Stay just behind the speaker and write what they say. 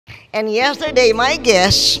And yesterday, my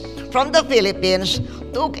guests from the Philippines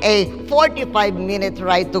took a 45-minute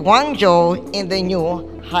ride to Guangzhou in the new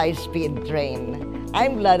high-speed train.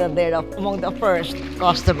 I'm glad that they're among the first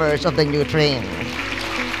customers of the new train.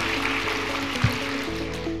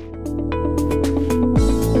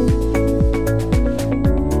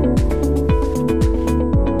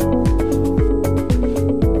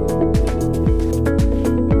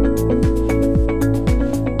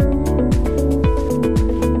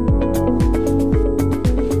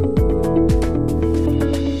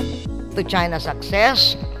 To China's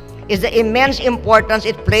success is the immense importance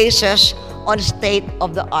it places on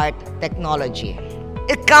state-of-the-art technology.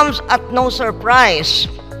 It comes at no surprise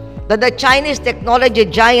that the Chinese technology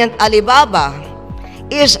giant Alibaba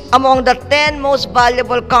is among the 10 most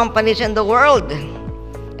valuable companies in the world.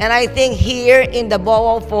 And I think here in the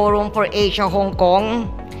BOA Forum for Asia Hong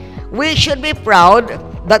Kong, we should be proud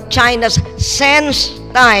that China's Sense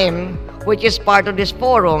Time, which is part of this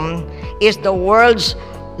forum, is the world's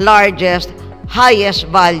largest, highest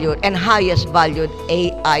valued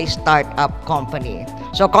AI startup company.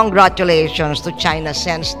 So congratulations to China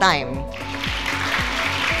Sense Time.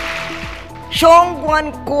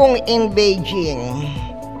 Zhongguancun in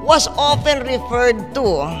Beijing was often referred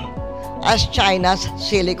to as China's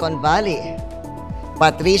Silicon Valley.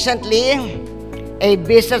 But recently, a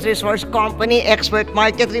business resource company Expert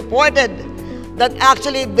Market reported that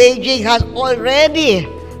actually Beijing has already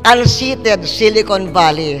unseated Silicon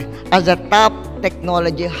Valley as the top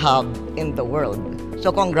technology hub in the world.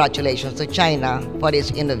 So congratulations to China for its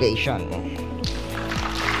innovation.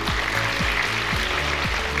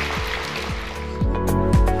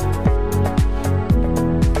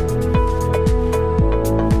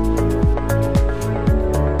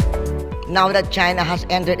 Now that China has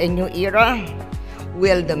entered a new era,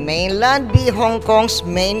 will the mainland be Hong Kong's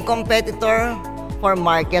main competitor for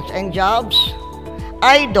markets and jobs?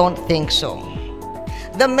 I don't think so.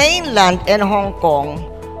 The mainland and Hong Kong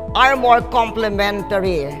are more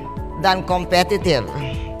complementary than competitive.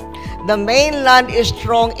 The mainland is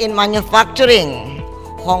strong in manufacturing.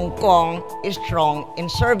 Hong Kong is strong in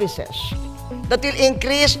services. That will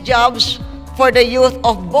increase jobs for the youth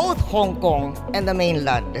of both Hong Kong and the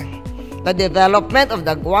mainland. The development of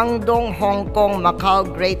the Guangdong, Hong Kong, Macau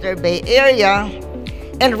Greater Bay Area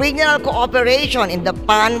and regional cooperation in the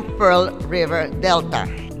Pan-Pearl River Delta.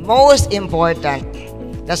 Most important,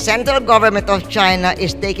 the central government of China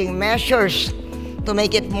is taking measures to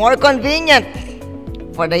make it more convenient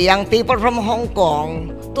for the young people from Hong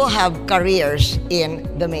Kong to have careers in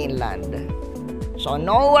the mainland. So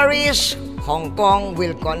no worries, Hong Kong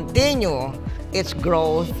will continue its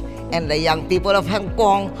growth and the young people of Hong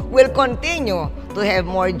Kong will continue to have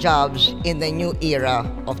more jobs in the new era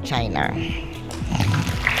of China.